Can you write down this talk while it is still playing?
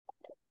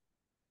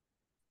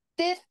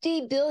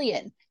50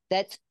 billion.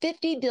 That's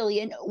 50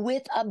 billion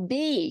with a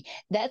B.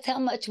 That's how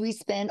much we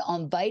spend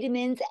on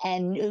vitamins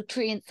and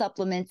nutrient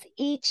supplements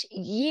each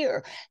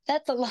year.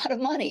 That's a lot of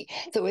money.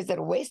 So is it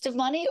a waste of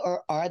money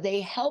or are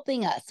they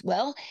helping us?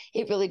 Well,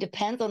 it really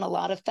depends on a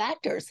lot of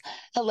factors.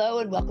 Hello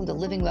and welcome to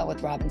Living Well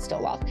with Robin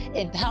Stoloff,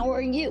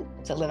 empowering you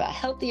to live a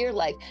healthier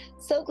life.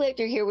 So glad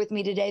you're here with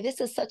me today.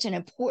 This is such an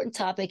important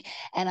topic,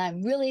 and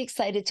I'm really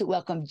excited to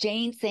welcome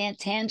Jane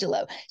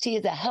Santangelo. She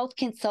is a health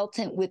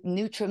consultant with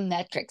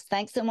NutriMetrics.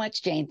 Thanks so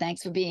much, Jane.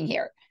 Thanks for being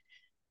here.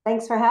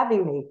 Thanks for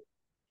having me.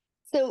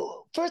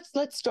 So first,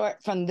 let's start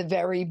from the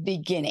very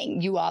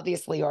beginning. You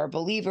obviously are a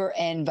believer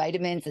in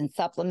vitamins and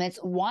supplements.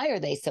 Why are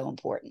they so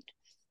important?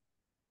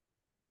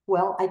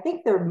 Well, I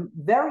think they're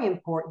very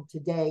important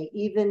today,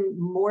 even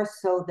more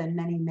so than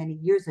many, many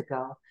years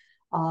ago.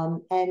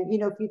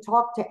 If you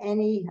talk to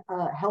any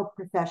health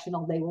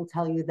professional, they will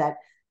tell you that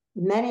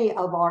many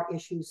of our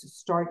issues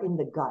start in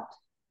the gut.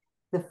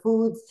 The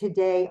foods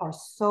today are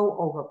so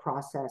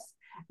overprocessed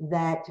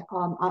that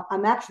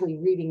I'm actually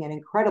reading an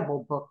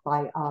incredible book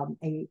by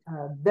a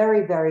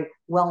very, very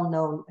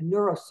well-known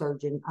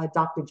neurosurgeon,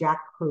 Dr. Jack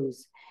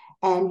Kruse.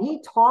 And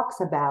he talks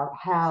about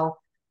how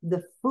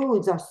the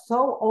foods are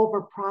so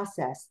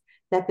overprocessed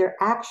that they're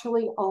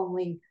actually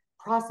only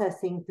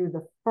processing through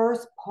the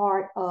first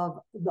part of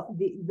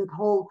the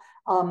whole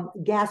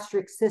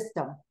gastric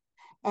system.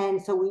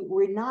 And so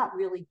we're not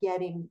really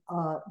getting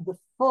the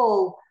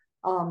full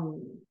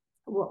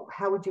well,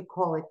 how would you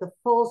call it, the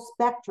full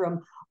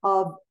spectrum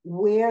of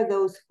where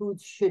those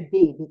foods should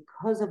be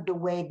because of the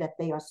way that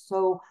they are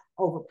so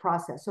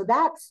overprocessed. So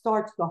that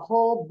starts the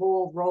whole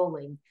ball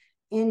rolling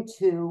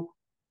into,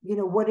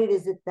 what it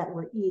is that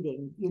we're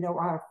eating,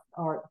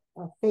 our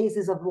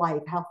phases of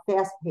life, how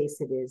fast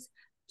paced it is.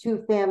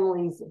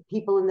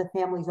 People in the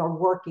families are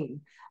working.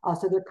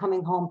 So they're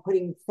coming home,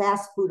 putting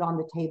fast food on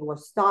the table or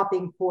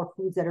stopping for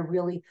foods that are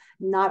really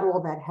not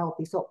all that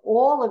healthy. So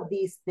all of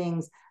these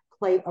things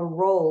play a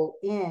role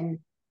in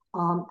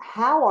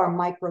how our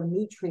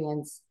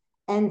micronutrients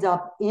end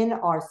up in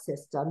our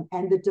system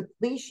and the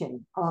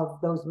depletion of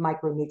those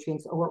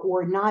micronutrients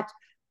or not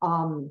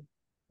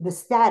the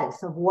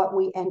status of what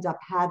we end up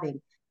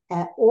having.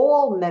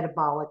 All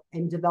metabolic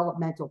and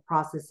developmental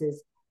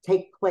processes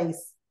take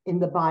place in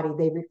the body.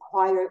 They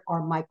require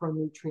our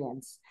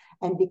micronutrients.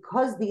 And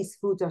because these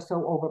foods are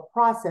so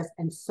overprocessed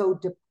and so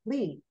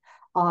deplete,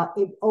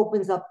 it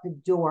opens up the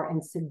door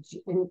and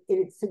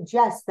it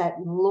suggests that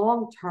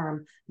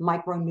long-term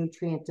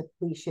micronutrient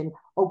depletion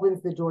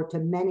opens the door to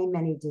many,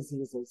 many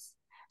diseases.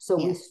 So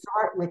yes, we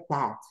start with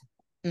that.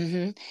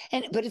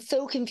 But it's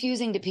so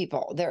confusing to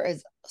people. There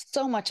is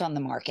so much on the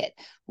market.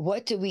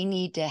 What do we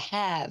need to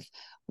have?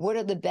 What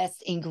are the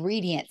best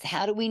ingredients?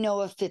 How do we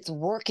know if it's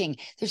working?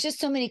 There's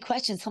just so many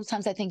questions.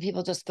 Sometimes I think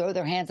people just throw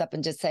their hands up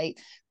and just say,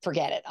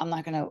 forget it. I'm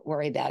not going to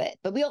worry about it.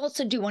 But we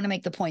also do want to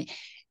make the point.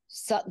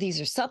 So these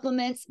are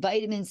supplements,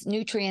 vitamins,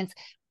 nutrients,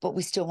 but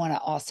we still want to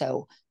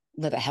also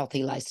live a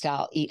healthy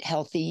lifestyle, eat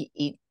healthy,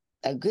 eat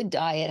a good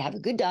diet, have a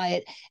good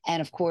diet.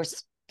 And of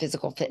course,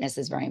 physical fitness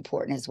is very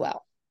important as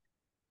well.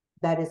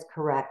 That is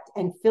correct.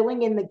 And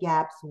filling in the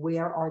gaps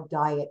where our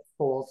diet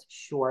falls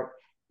short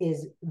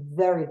is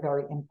very,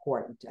 very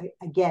important.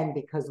 Again,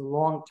 because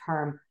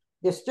long-term,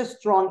 there's just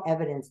strong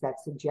evidence that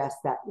suggests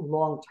that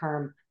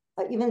long-term,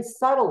 even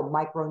subtle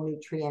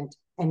micronutrient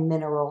and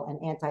mineral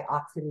and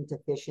antioxidant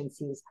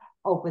deficiencies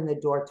open the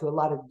door to a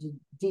lot of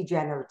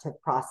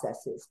degenerative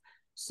processes.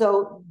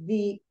 So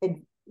the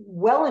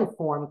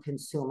well-informed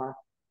consumer,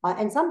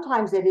 and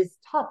sometimes it is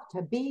tough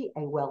to be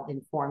a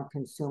well-informed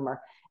consumer.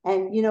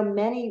 And,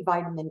 many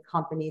vitamin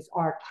companies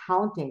are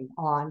counting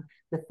on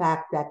the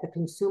fact that the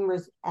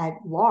consumers at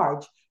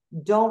large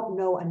don't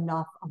know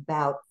enough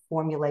about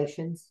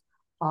formulations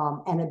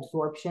and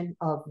absorption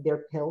of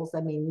their pills.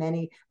 I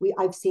mean,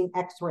 I've seen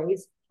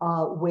x-rays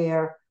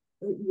where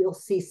you'll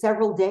see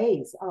several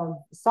days of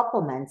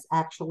supplements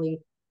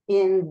actually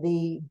in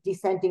the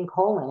descending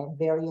colon at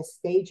various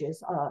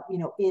stages,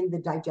 in the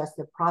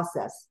digestive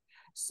process.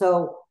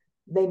 So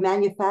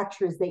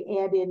manufacturers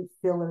add in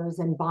fillers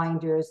and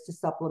binders to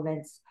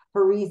supplements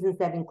for reasons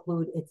that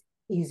include it's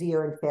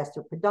easier and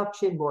faster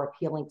production, more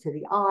appealing to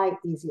the eye,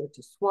 easier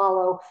to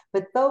swallow.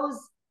 But those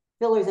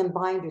fillers and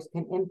binders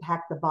can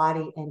impact the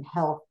body and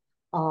health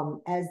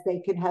as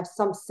they could have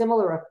some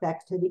similar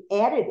effects to the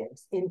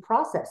additives in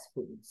processed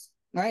foods.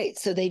 Right.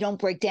 So they don't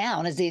break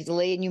down as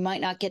easily and you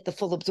might not get the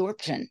full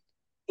absorption.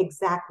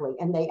 Exactly.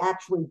 And they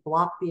actually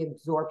block the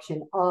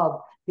absorption of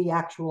the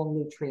actual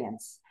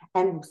nutrients.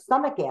 And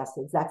stomach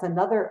acids, that's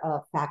another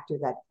factor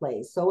that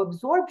plays. So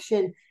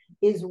absorption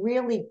is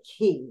really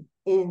key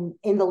in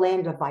the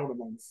land of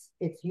vitamins.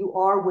 It's you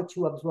are what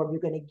you absorb.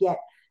 You're going to get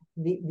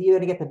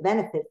the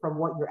benefit from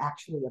what you're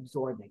actually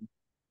absorbing.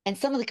 And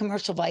some of the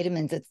commercial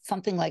vitamins, it's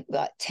something like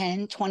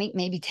 10, 20,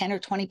 maybe 10 or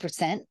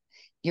 20%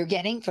 you're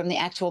getting from the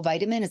actual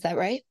vitamin. Is that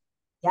right?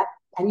 Yep.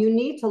 And you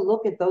need to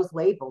look at those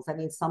labels. I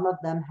mean, some of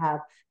them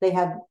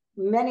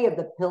many of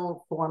the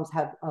pill forms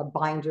have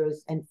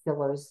binders and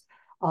fillers.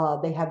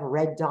 They have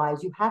red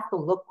dyes. You have to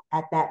look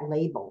at that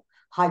label.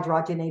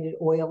 Hydrogenated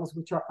oils,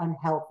 which are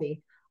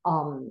unhealthy.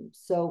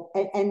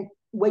 And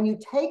when you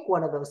take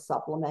one of those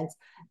supplements,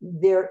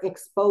 they're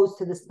exposed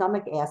to the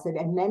stomach acid.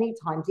 And many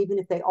times, even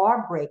if they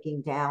are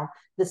breaking down,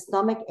 the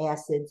stomach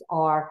acids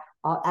are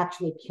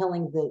actually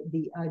killing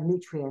the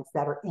nutrients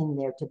that are in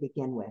there to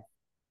begin with.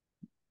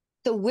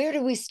 So where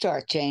do we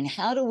start, Jane?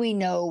 How do we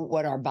know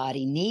what our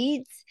body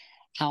needs,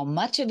 how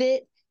much of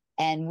it,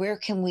 and where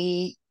can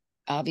we,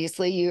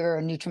 obviously you're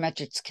a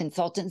nutrimetrics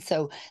consultant,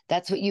 so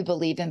that's what you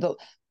believe in, but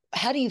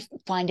how do you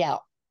find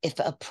out if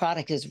a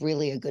product is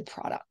really a good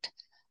product?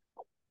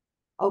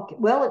 Okay,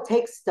 well, it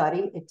takes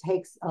study. It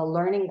takes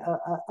learning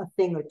a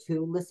thing or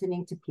two,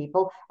 listening to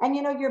people. And,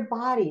 your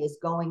body is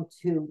going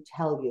to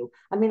tell you.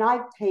 I mean,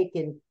 I've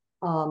taken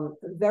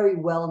very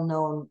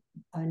well-known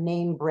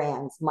name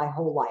brands my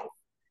whole life.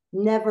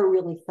 Never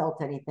really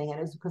felt anything. And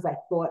it was because I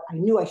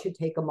knew I should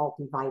take a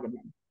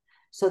multivitamin.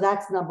 So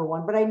that's number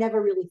one, but I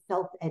never really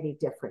felt any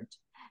different.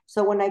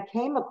 So when I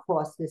came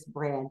across this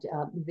brand,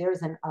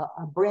 there's a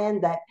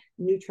brand that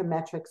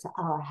Nutrimetrics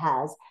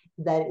has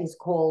that is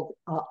called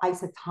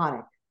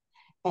Isotonic,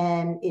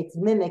 and it's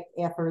mimicked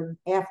after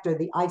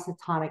the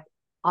Isotonic,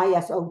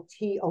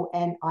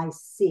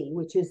 ISOTONIC,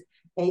 which is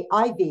a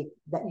IV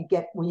that you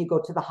get when you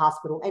go to the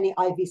hospital. Any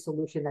IV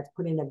solution that's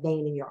put in a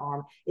vein in your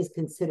arm is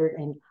considered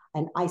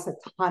an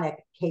isotonic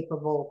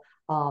capable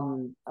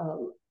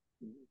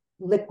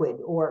liquid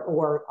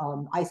or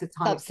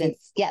isotonic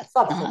substance. Yes.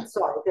 substance.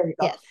 Sorry, there you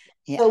go. Yes.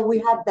 Yeah. So we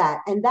have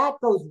that, and that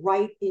goes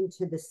right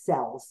into the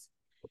cells.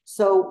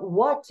 So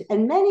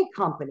and many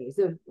companies,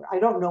 I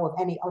don't know of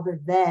any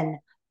other than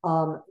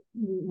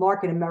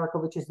Market America,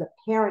 which is the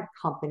parent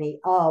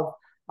company of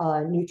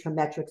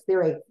Nutrimetrics.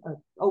 They're a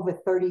over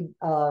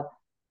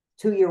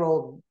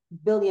 32-year-old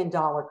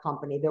billion-dollar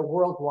company. They're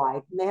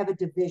worldwide, and they have a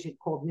division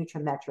called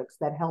Nutrimetrics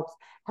that helps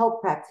health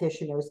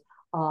practitioners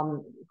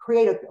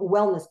create a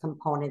wellness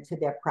component to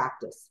their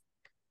practice.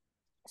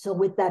 So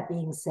with that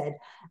being said,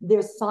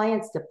 their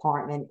science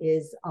department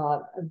is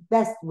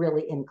best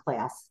really in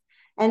class.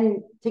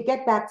 And to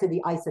get back to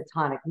the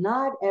isotonic,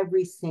 not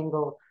every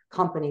single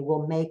company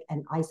will make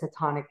an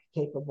isotonic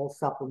capable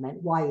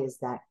supplement. Why is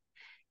that?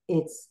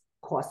 It's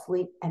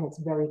costly and it's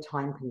very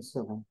time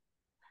consuming.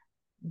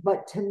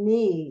 But to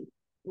me,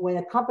 when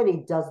a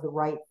company does the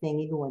right thing,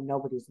 even when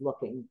nobody's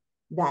looking,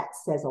 that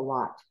says a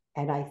lot.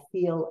 And I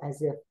feel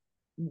as if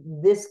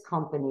this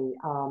company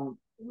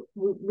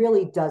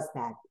really does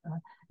that.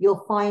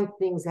 You'll find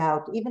things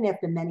out, even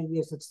after many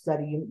years of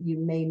study, you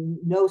may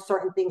know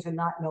certain things or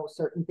not know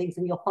certain things,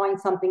 and you'll find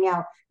something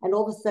out, and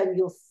all of a sudden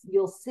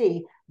you'll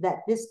see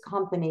that this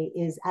company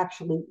is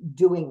actually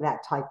doing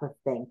that type of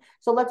thing.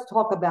 So let's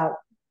talk about,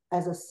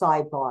 as a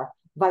sidebar,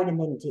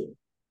 vitamin D.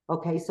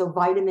 Okay, so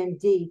vitamin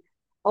D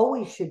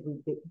always should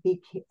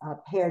be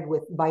paired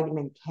with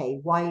vitamin K.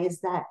 Why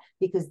is that?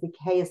 Because the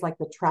K is like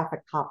the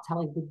traffic cop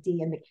telling the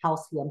D and the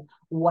calcium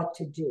what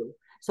to do.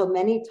 So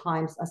many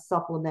times a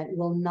supplement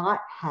will not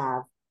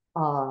have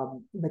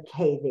the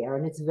K there,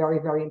 and it's very,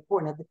 very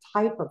important. The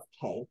type of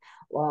K,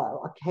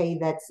 a K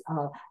that's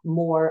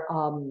more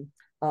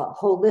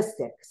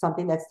holistic,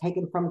 something that's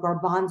taken from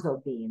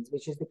garbanzo beans,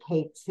 which is the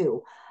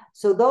K2.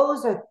 So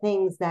those are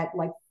things that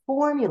like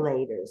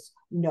formulators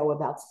know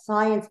about,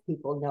 science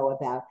people know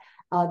about.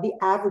 The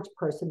average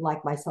person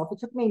like myself, it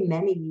took me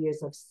many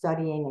years of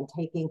studying and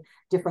taking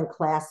different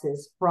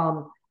classes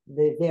from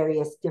the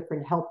various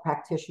different health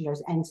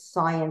practitioners and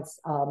science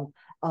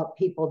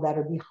people that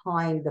are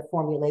behind the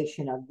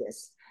formulation of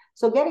this.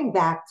 So getting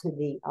back to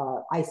the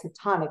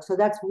isotonic, so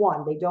that's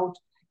one,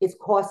 it's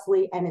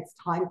costly and it's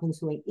time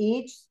consuming.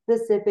 Each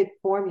specific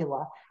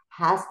formula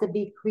has to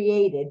be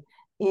created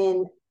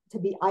to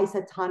be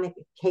isotonic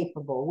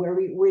capable, where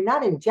we're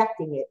not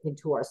injecting it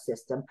into our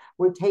system,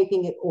 we're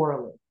taking it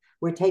orally.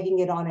 We're taking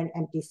it on an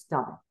empty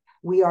stomach.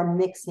 We are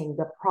mixing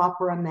the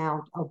proper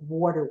amount of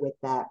water with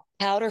that.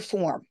 Powder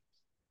form.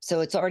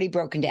 So it's already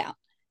broken down.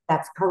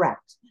 That's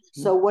correct.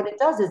 Mm-hmm. So what it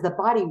does is the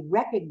body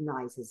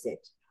recognizes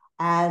it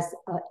as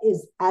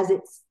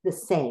it's the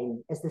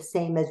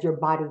same as your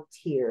body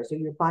tears or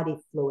your body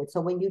fluid.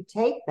 So when you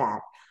take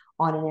that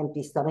on an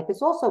empty stomach,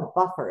 it's also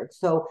buffered.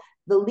 So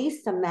the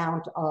least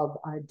amount of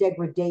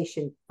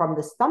degradation from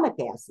the stomach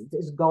acids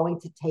is going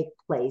to take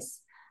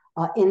place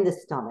in the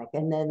stomach.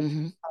 And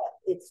then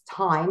it's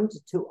timed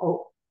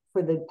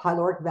for the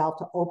pyloric valve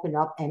to open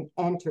up and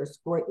enter,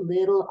 squirt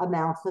little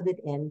amounts of it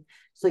in.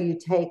 So you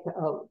take,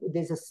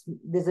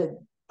 there's a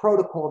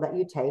protocol that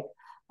you take,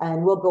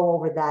 and we'll go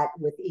over that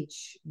with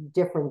each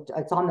different,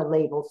 it's on the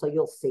label, so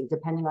you'll see,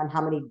 depending on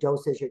how many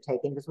doses you're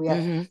taking, because we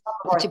have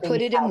But you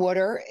put it in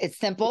water, it's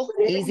simple,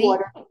 easy.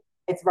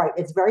 It's right.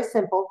 It's very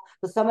simple.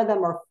 So some of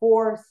them are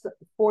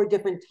four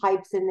different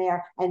types in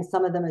there, and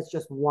some of them is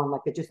just one,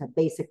 like it's just a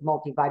basic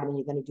multivitamin.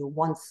 You're going to do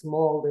one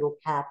small little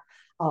cap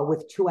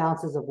with 2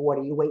 ounces of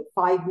water. You wait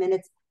 5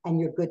 minutes and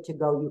you're good to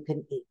go. You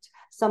can eat.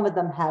 Some of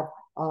them have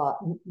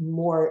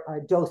more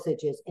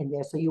dosages in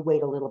there, so you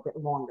wait a little bit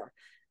longer.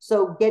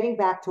 So getting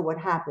back to what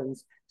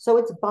happens, so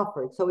it's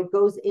buffered. So it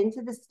goes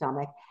into the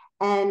stomach,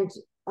 And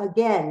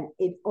again,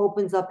 it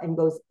opens up and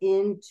goes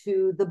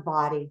into the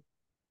body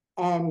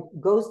and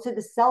goes to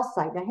the cell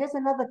site. Now, here's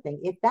another thing.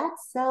 If that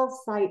cell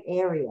site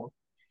area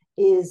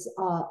is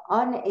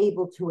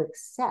unable to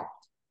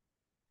accept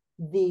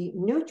the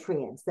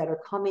nutrients that are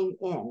coming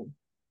in,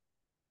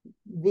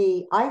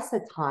 the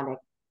isotonic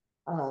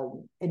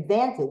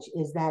advantage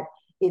is that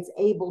it's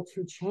able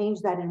to change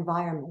that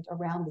environment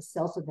around the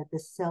cell so that the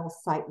cell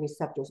site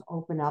receptors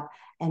open up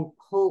and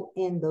pull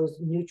in those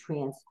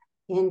nutrients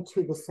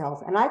into the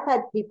cells. And I've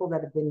had people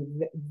that have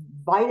been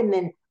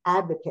vitamin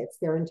advocates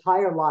their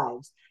entire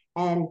lives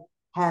and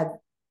have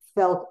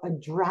felt a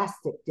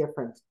drastic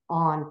difference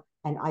on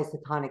an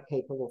isotonic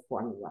capable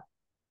formula.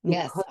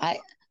 Yes,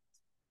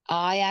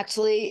 I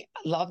actually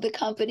love the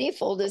company,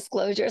 full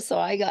disclosure. So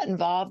I got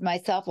involved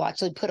myself. We'll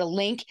actually put a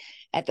link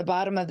at the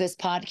bottom of this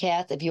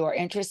podcast if you are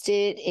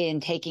interested in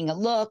taking a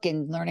look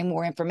and learning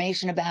more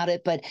information about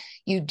it. But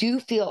you do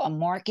feel a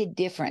marked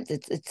difference.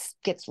 It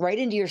gets right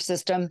into your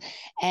system.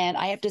 And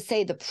I have to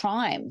say, the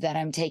Prime that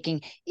I'm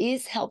taking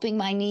is helping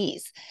my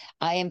knees.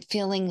 I am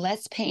feeling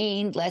less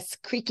pain, less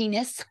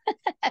creakiness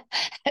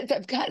as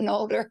I've gotten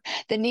older.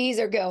 The knees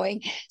are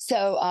going.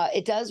 So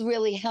it does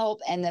really help.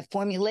 And the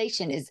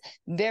formulation is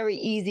very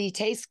easy,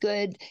 tastes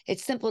good.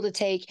 It's simple to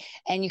take.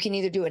 And you can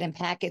either do it in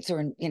packets or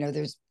in,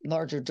 there's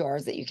larger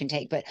jars that you can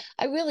take. But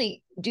I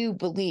really do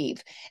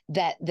believe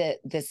that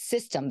the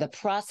system, the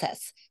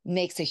process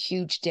makes a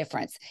huge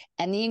difference.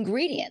 And the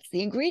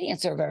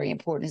ingredients are very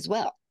important as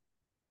well.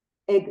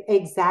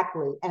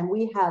 Exactly. And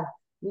we have,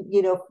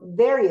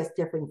 various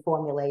different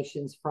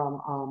formulations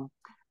from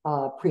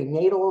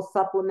prenatal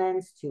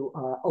supplements to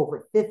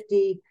over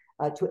 50,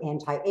 to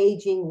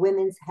anti-aging,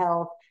 women's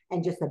health,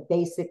 and just a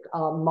basic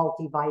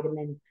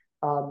multivitamin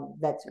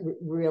that's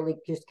really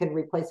just can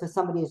replace. If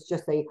somebody is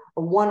just a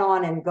one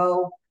on and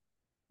go,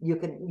 you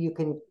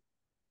can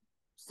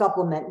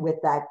supplement with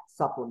that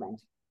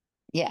supplement.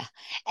 Yeah.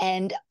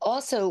 And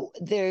also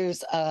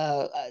there's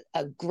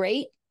a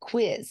great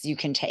quiz you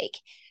can take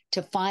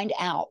to find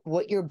out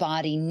what your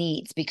body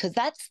needs, because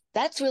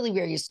that's really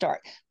where you start.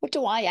 What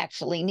do I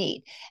actually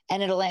need?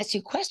 And it'll ask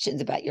you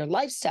questions about your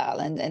lifestyle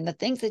and the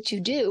things that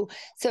you do.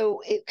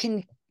 So it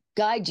can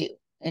guide you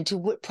into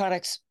what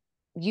products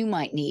you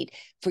might need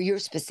for your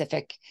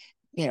specific,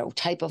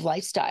 type of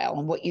lifestyle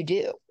and what you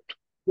do.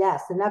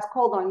 Yes. And that's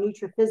called our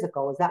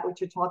Nutri-Physical. Is that what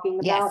you're talking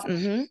about? Yes.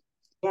 Mm-hmm.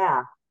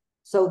 Yeah.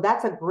 So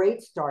that's a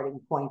great starting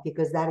point,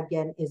 because that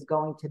again is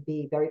going to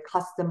be very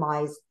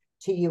customized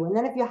to you. And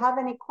then if you have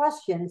any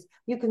questions,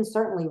 you can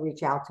certainly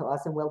reach out to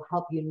us and we'll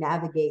help you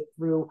navigate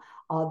through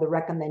the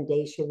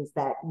recommendations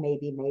that may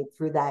be made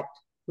through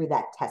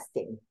that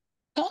testing.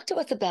 Talk to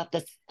us about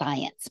the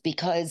science,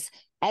 because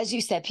as you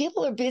said,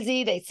 people are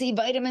busy. They see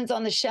vitamins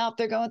on the shelf.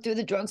 They're going through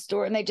the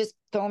drugstore and they just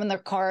throw them in their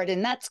cart.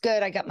 And that's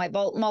good. I got my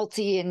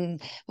multi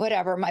and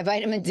whatever, my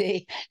vitamin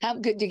D.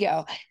 I'm good to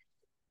go.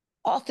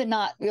 Often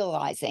not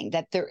realizing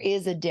that there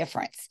is a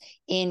difference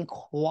in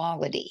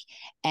quality.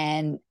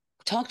 And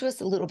talk to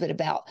us a little bit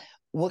about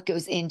what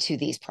goes into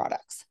these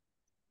products.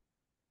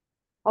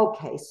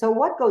 Okay, so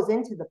what goes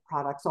into the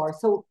products are,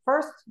 so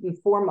first and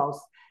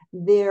foremost,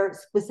 they're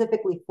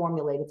specifically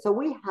formulated. So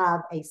we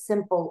have a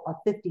simple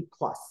 50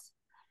 plus.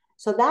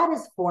 So that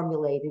is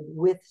formulated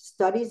with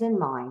studies in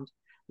mind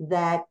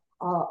that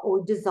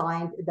or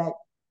designed that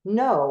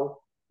know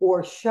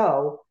or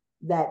show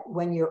that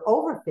when you're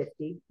over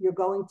 50, you're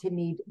going to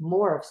need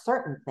more of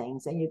certain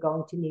things and you're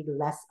going to need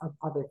less of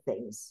other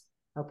things.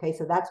 Okay,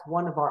 so that's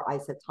one of our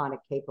isotonic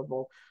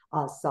capable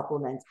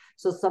supplements.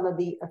 So some of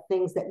the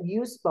things that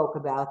you spoke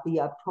about,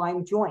 the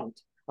Prime Joint,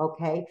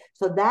 okay,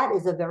 so that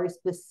is a very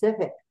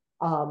specific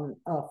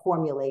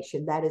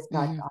formulation that has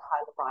got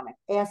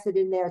hyaluronic acid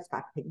in there. It's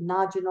got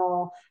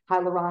pycnogenol.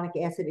 Hyaluronic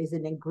acid is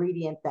an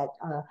ingredient that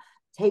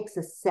takes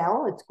a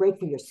cell. It's great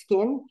for your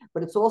skin,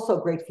 but it's also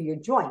great for your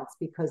joints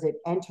because it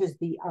enters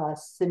the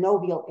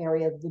synovial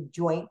area of the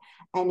joint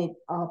and it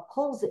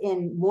pulls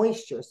in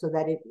moisture so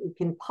that it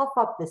can puff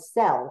up the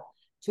cell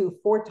to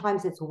 4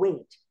 times its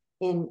weight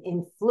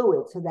in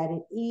fluid so that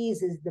it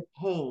eases the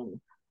pain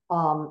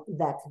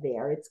that's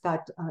there. It's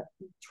got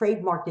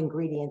trademarked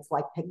ingredients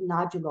like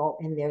pycnogenol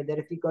in there that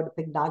if you go to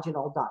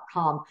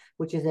pycnogenol.com,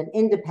 which is an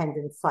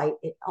independent site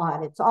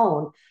on its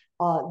own,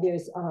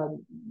 there's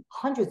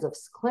hundreds of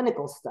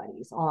clinical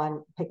studies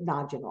on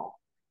pycnogenol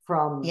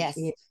from yes.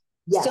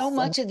 Yes. So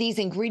much of these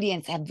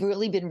ingredients have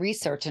really been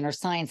researched and are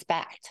science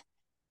backed.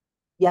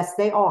 Yes,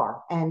 they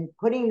are. And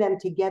putting them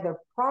together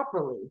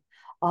properly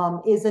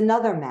is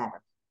another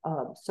matter.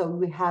 So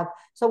we have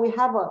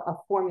a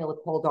formula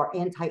called our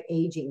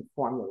anti-aging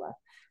formula,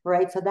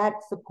 right? So that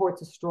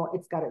supports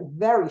it's got a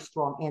very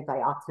strong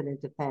antioxidant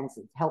defense.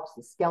 It helps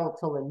the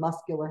skeletal and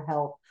muscular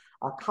health,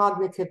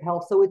 cognitive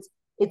health. So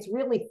it's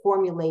really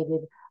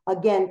formulated.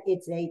 Again,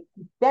 it's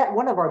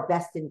one of our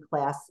best in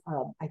class,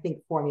 I think,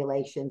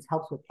 formulations,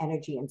 helps with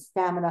energy and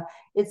stamina.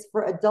 It's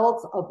for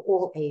adults of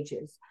all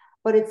ages,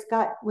 but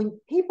when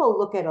people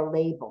look at a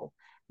label,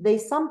 they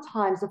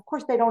sometimes, of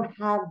course, they don't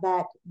have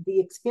the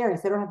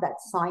experience, they don't have that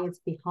science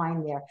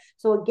behind there.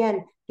 So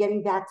again,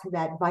 getting back to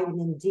that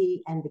vitamin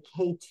D and the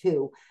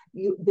K2,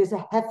 there's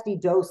a hefty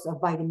dose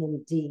of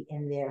vitamin D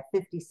in there,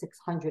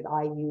 5,600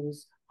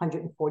 IUs,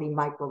 140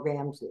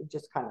 micrograms. It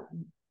just kind of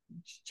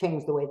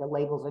changed the way the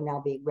labels are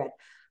now being read.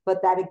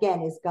 But that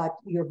again has got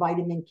your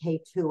vitamin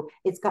K2.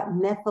 It's got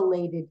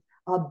methylated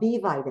B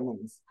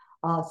vitamins.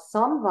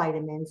 Some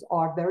vitamins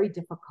are very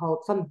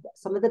difficult.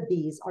 Some of the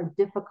Bs are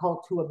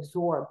difficult to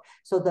absorb.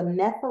 So the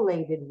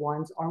methylated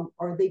ones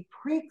are the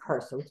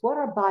precursors, what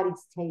our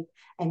bodies take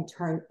and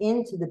turn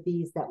into the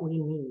Bs that we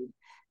need.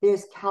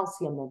 There's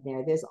calcium in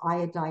there. There's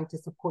iodine to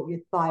support your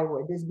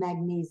thyroid. There's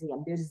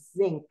magnesium. There's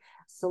zinc,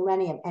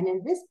 selenium. And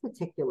in this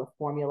particular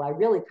formula, I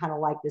really kind of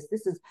like this.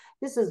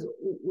 This is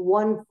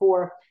one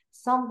for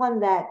someone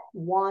that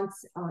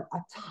wants a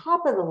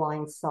top of the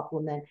line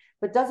supplement,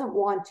 but doesn't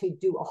want to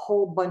do a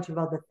whole bunch of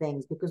other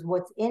things, because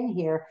what's in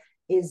here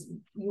is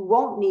you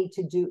won't need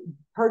to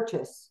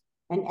purchase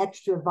an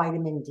extra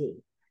vitamin D.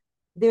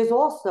 There's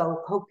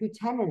also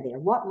CoQ10 in there.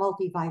 What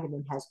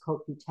multivitamin has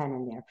CoQ10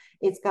 in there?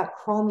 It's got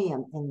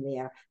chromium in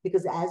there,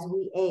 because as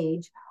we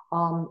age,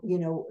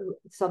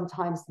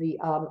 sometimes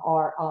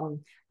our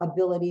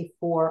ability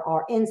for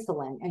our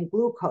insulin and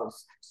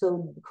glucose.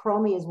 So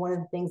chromium is one of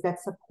the things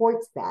that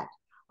supports that.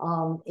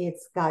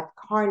 It's got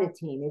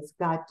carnitine. It's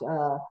got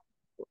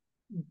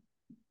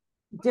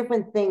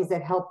different things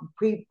that help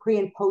pre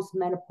and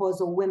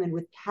postmenopausal women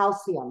with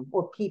calcium,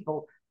 or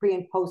people pre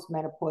and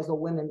postmenopausal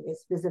women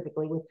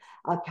specifically with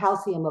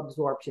calcium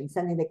absorption,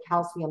 sending the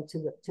calcium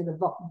to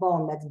the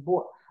bone. That's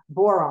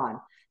boron.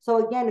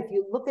 So again, if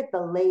you look at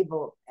the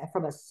label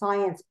from a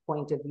science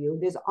point of view,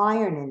 there's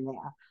iron in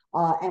there.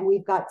 And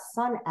we've got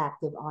sun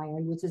active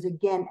iron, which is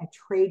again a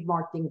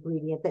trademarked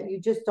ingredient that you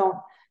just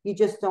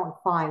don't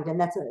find. And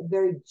that's a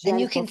very gentle.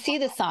 And you can see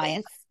the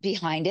science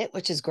behind it,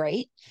 which is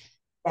great.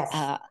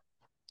 Yes.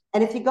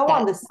 And if you go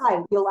on the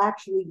site, you'll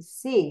actually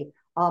see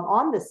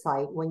on the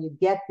site, when you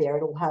get there,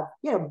 it'll have,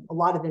 a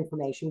lot of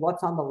information,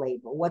 what's on the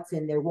label, what's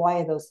in there, why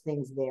are those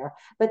things there.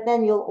 But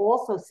then you'll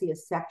also see a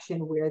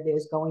section where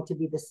there's going to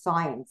be the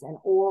science and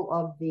all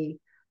of the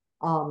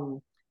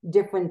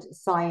different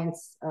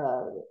science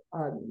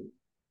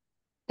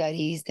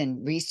studies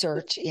and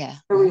research. Yeah.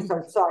 The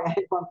research, sorry, I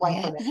had one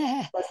blank from it.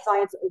 The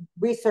science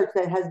research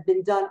that has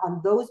been done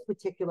on those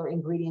particular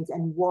ingredients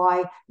and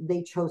why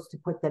they chose to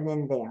put them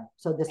in there.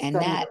 So the and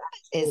that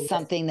is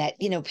something that,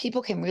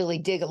 people can really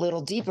dig a little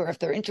deeper if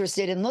they're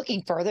interested in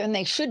looking further, and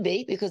they should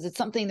be, because it's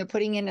something they're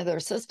putting into their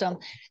system.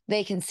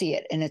 They can see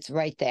it and it's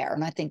right there.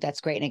 And I think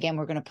that's great. And again,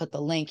 we're going to put the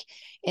link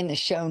in the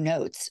show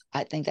notes.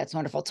 I think that's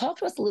wonderful. Talk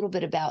to us a little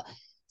bit about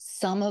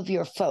some of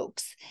your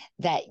folks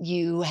that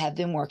you have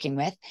been working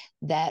with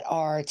that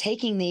are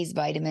taking these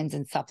vitamins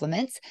and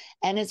supplements,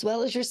 and as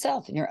well as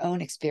yourself and your own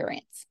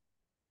experience.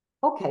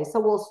 Okay, so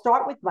we'll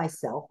start with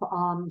myself.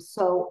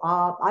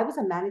 I was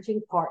a managing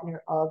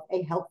partner of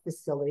a health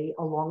facility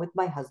along with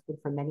my husband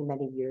for many,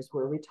 many years.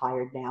 We're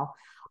retired now.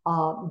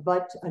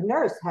 But a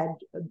nurse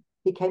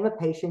became a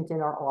patient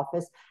in our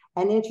office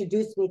and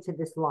introduced me to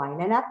this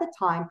line. And at the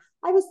time,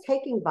 I was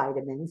taking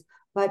vitamins,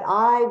 but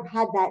I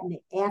had that in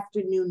the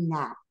afternoon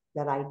nap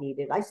that I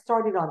needed. I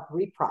started on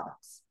 3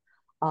 products.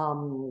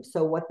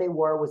 So what they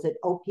were was an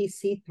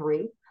OPC3.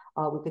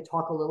 We could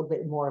talk a little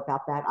bit more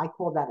about that. I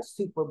call that a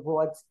super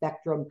broad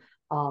spectrum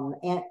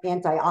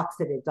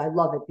antioxidant. I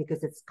love it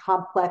because it's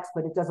complex,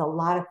 but it does a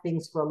lot of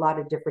things for a lot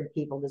of different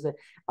people. There's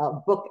a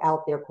book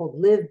out there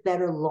called Live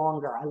Better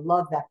Longer. I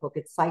love that book.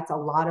 It cites a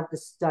lot of the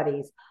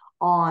studies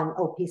on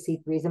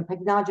OPC3s, and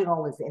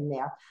pycnogenol is in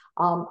there.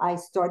 I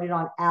started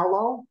on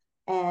aloe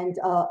and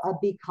a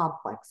B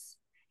complex.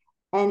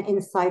 And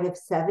inside of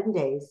 7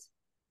 days,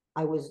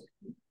 I was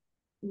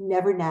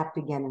never napped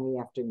again in the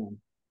afternoon.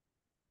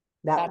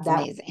 That's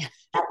amazing.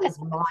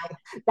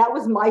 that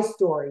was my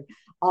story.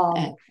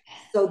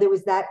 So there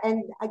was that.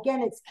 And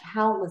again, it's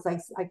countless.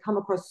 I come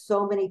across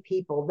so many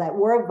people that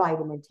were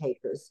vitamin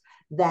takers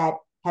that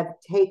have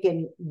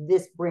taken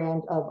this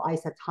brand of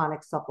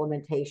isotonic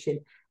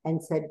supplementation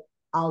and said,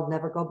 I'll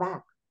never go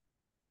back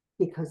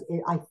because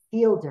I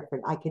feel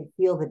different. I can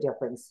feel the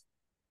difference.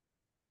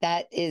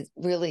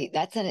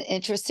 That's an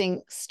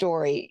interesting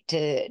story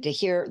to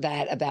hear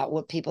that about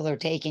what people are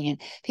taking,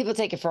 and people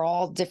take it for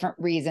all different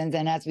reasons.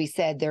 And as we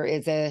said, there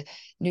is a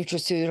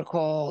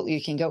nutraceutical,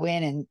 you can go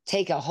in and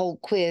take a whole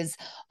quiz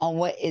on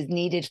what is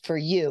needed for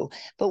you.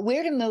 But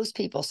where do most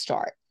people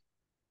start?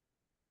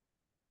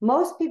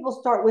 Most people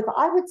start with,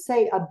 I would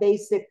say, a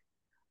basic,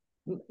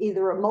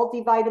 either a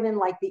multivitamin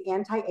like the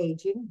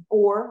anti-aging,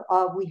 or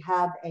we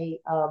have a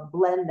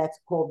blend that's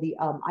called the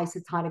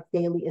Isotonic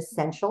Daily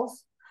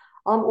Essentials.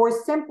 Or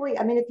simply,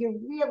 I mean, if you're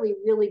really,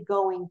 really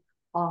going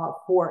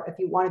if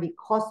you want to be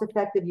cost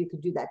effective, you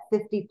could do that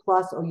 50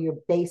 plus or your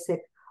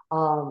basic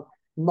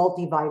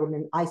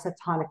multivitamin,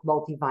 isotonic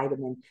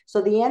multivitamin.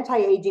 So the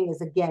anti-aging is,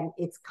 again,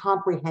 it's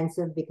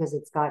comprehensive because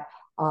it's got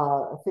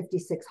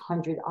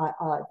 5,600,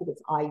 I think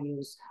it's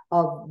IUs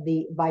of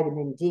the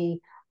vitamin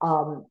D.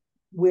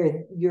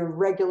 where your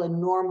regular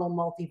normal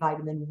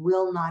multivitamin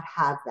will not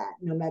have that,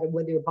 no matter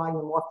whether you're buying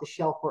them off the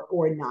shelf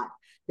or not.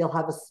 They'll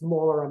have a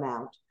smaller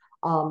amount.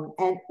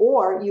 And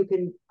or you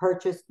can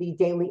purchase the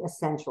daily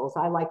essentials.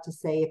 I like to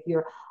say if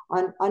you're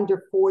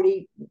under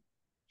 40,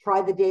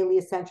 try the daily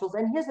essentials.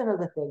 And here's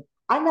another thing.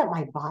 I let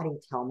my body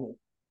tell me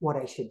what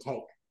I should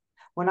take.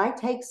 When I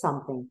take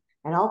something,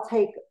 and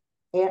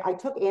I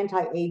took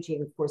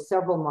anti-aging for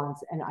several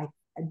months, and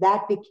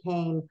that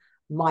became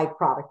my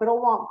product. But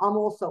I'm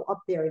also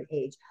up there in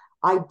age.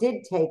 I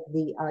did take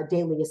the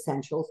daily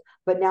essentials,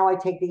 but now I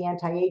take the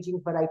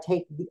anti-aging, but I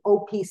take the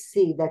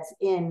OPC that's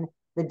in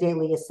the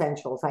daily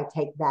essentials. I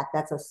take that.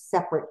 That's a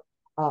separate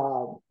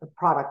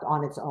product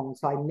on its own.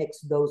 So I mix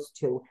those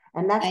two.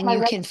 And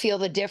you can feel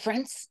the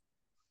difference?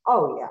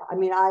 Oh, yeah. I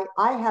mean,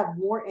 I have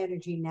more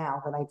energy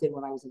now than I did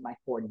when I was in my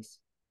 40s.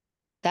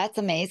 That's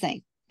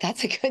amazing.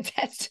 That's a good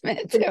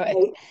testament to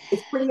it.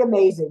 It's pretty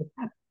amazing.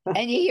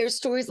 And you hear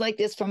stories like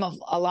this from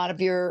a lot of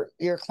your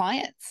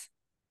clients.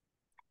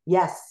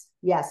 Yes,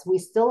 yes. We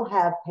still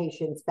have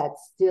patients that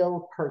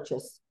still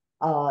purchase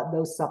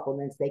those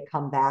supplements. They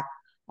come back.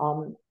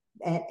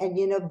 And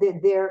you know,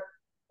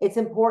 it's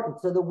important.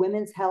 So the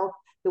women's health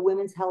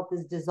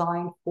is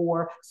designed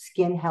for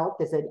skin health.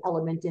 There's an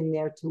element in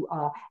there to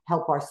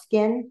help our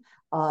skin,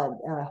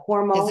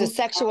 hormones. There's a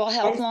sexual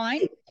health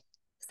line,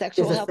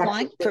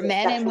 for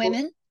men and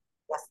women.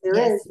 Yes, there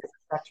is. There's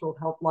a sexual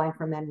health line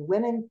for men and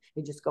women.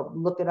 You just go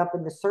look it up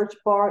in the search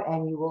bar,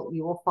 and you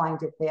will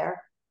find it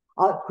there.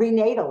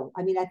 Prenatal.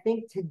 I mean, I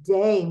think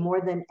today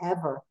more than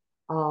ever,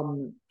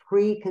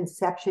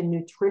 preconception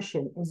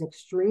nutrition is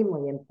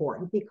extremely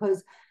important,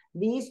 because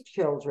these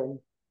children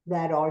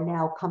that are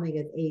now coming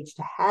of age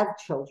to have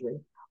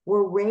children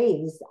were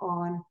raised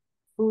on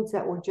foods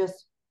that were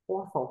just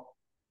awful.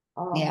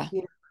 Yeah.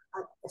 You know,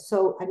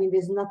 so, I mean,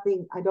 there's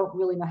nothing, I don't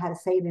really know how to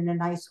say it in a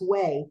nice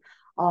way,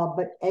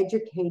 but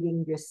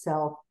educating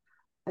yourself,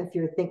 if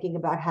you're thinking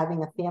about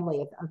having a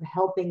family, of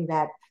helping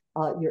that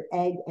your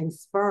egg and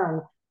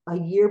sperm a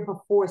year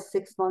before,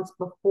 6 months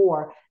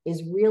before,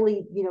 is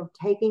really, you know,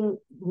 taking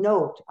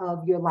note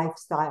of your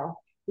lifestyle,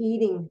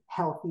 eating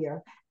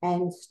healthier,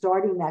 and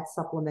starting that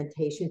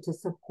supplementation to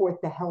support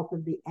the health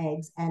of the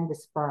eggs and the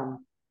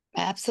sperm.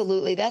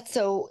 Absolutely. That's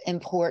so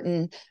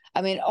important.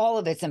 I mean, all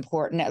of it's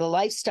important. The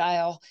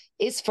lifestyle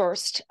is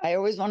first. I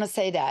always want to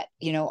say that,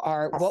 you know,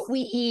 what we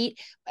eat,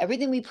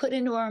 everything we put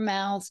into our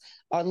mouths,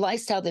 our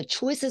lifestyle, the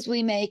choices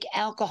we make,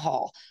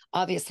 alcohol,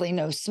 obviously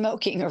no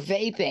smoking or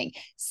vaping,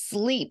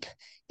 sleep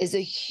is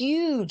a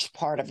huge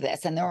part of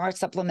this. And there are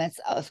supplements,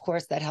 of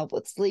course, that help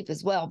with sleep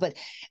as well. But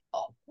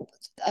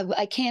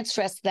I can't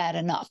stress that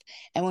enough.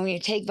 And when you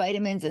take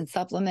vitamins and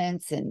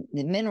supplements and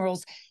the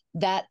minerals,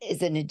 that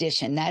is an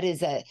addition. That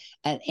is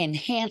an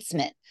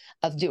enhancement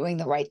of doing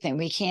the right thing.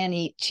 We can't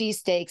eat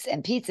cheesesteaks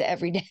and pizza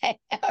every day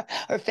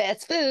or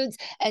fast foods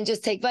and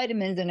just take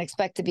vitamins and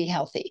expect to be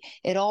healthy.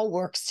 It all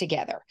works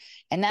together.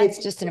 And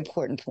that's just an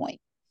important point.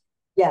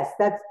 Yes,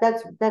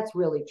 that's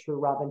really true,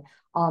 Robin.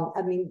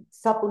 I mean,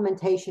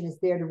 supplementation is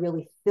there to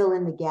really fill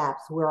in the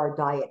gaps where our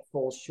diet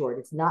falls short.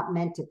 It's not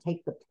meant to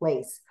take the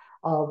place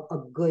of a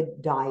good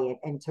diet,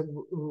 and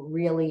to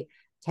really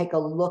take a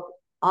look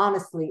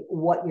honestly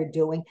what you're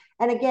doing.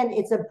 And again,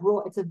 it's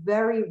a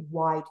very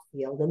wide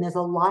field, and there's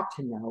a lot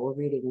to know,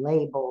 reading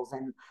labels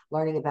and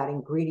learning about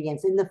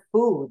ingredients in the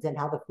foods and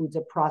how the foods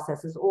are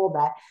processed, all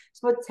that.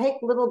 So take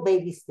little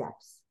baby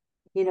steps.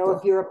 You know,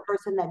 if you're a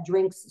person that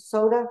drinks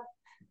soda,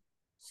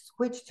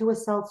 switch to a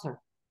seltzer.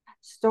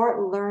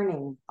 Start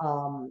learning,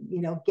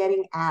 you know,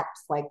 getting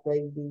apps like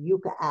the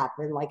Yuka app,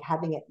 and like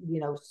having it,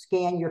 you know,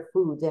 scan your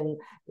foods, and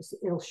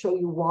it'll show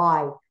you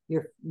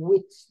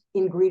which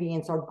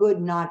ingredients are good,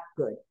 not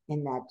good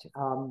in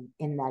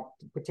that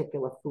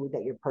particular food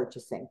that you're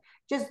purchasing.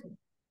 Just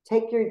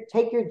take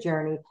your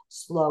journey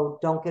slow.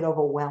 Don't get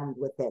overwhelmed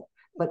with it,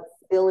 but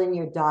fill in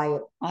your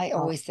diet. I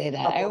always say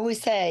that. I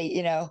always say,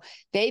 you know,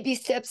 baby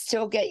steps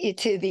still get you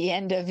to the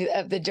end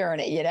of the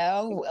journey. You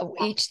know,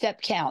 each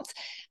step counts.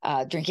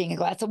 Drinking a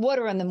glass of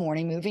water in the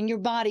morning, moving your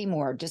body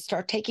more, just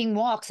start taking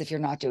walks if you're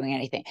not doing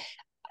anything.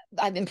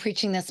 I've been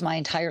preaching this my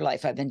entire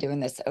life. I've been doing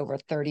this over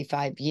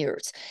 35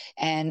 years.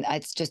 And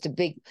it's just a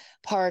big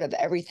part of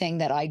everything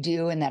that I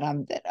do,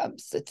 and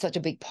it's such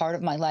a big part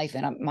of my life.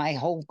 And my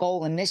whole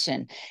goal and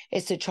mission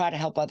is to try to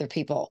help other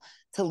people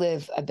to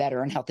live a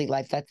better and healthy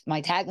life. That's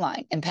my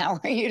tagline,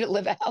 empowering you to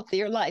live a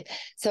healthier life.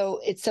 So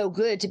it's so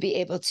good to be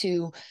able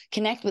to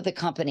connect with a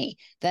company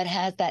that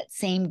has that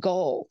same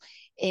goal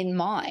in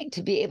mind,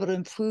 to be able to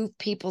improve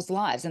people's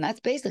lives. And that's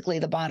basically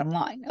the bottom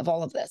line of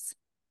all of this.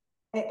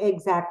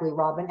 Exactly,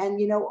 Robin. And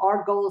you know,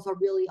 our goals are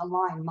really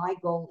aligned. My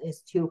goal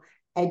is to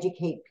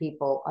educate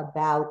people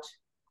about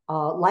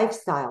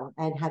lifestyle,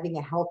 and having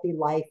a healthy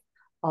life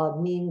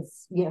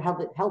means, you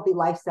know, healthy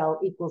lifestyle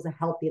equals a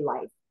healthy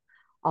life.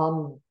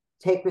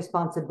 Take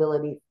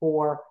responsibility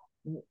for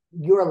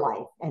your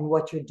life and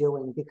what you're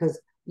doing, because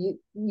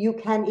you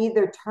can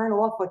either turn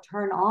off or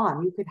turn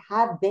on. You could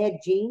have bad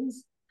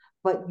genes,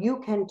 but you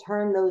can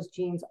turn those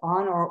genes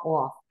on or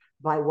off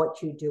by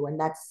what you do. And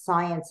that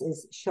science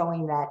is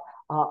showing that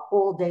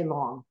all day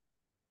long.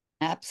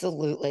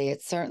 Absolutely.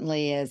 It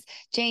certainly is.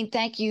 Jane,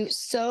 thank you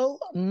so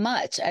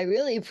much. I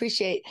really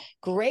appreciate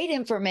great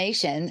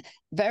information.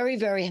 Very,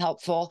 very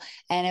helpful.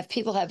 And if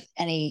people have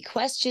any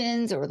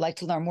questions or would like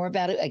to learn more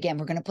about it, again,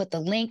 we're going to put the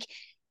link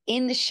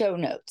in the show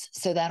notes.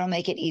 So that'll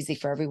make it easy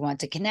for everyone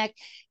to connect,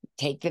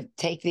 take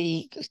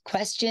the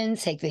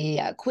questions, take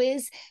the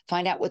quiz,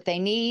 find out what they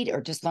need,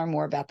 or just learn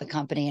more about the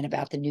company and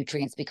about the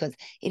nutrients, because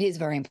it is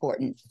very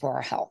important for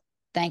our health.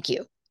 Thank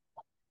you.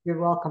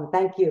 You're welcome.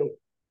 Thank you.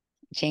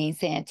 Jane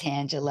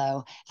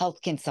Santangelo,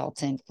 health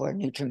consultant for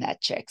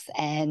Nutrimetrics.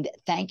 And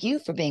thank you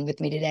for being with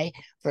me today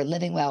for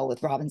Living Well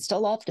with Robin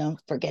Stoloff. Don't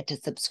forget to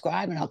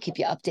subscribe, and I'll keep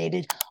you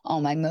updated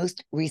on my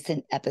most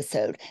recent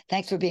episode.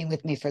 Thanks for being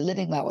with me for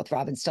Living Well with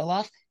Robin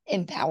Stoloff,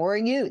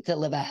 empowering you to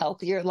live a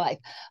healthier life.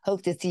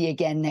 Hope to see you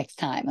again next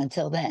time.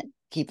 Until then,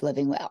 keep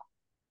living well.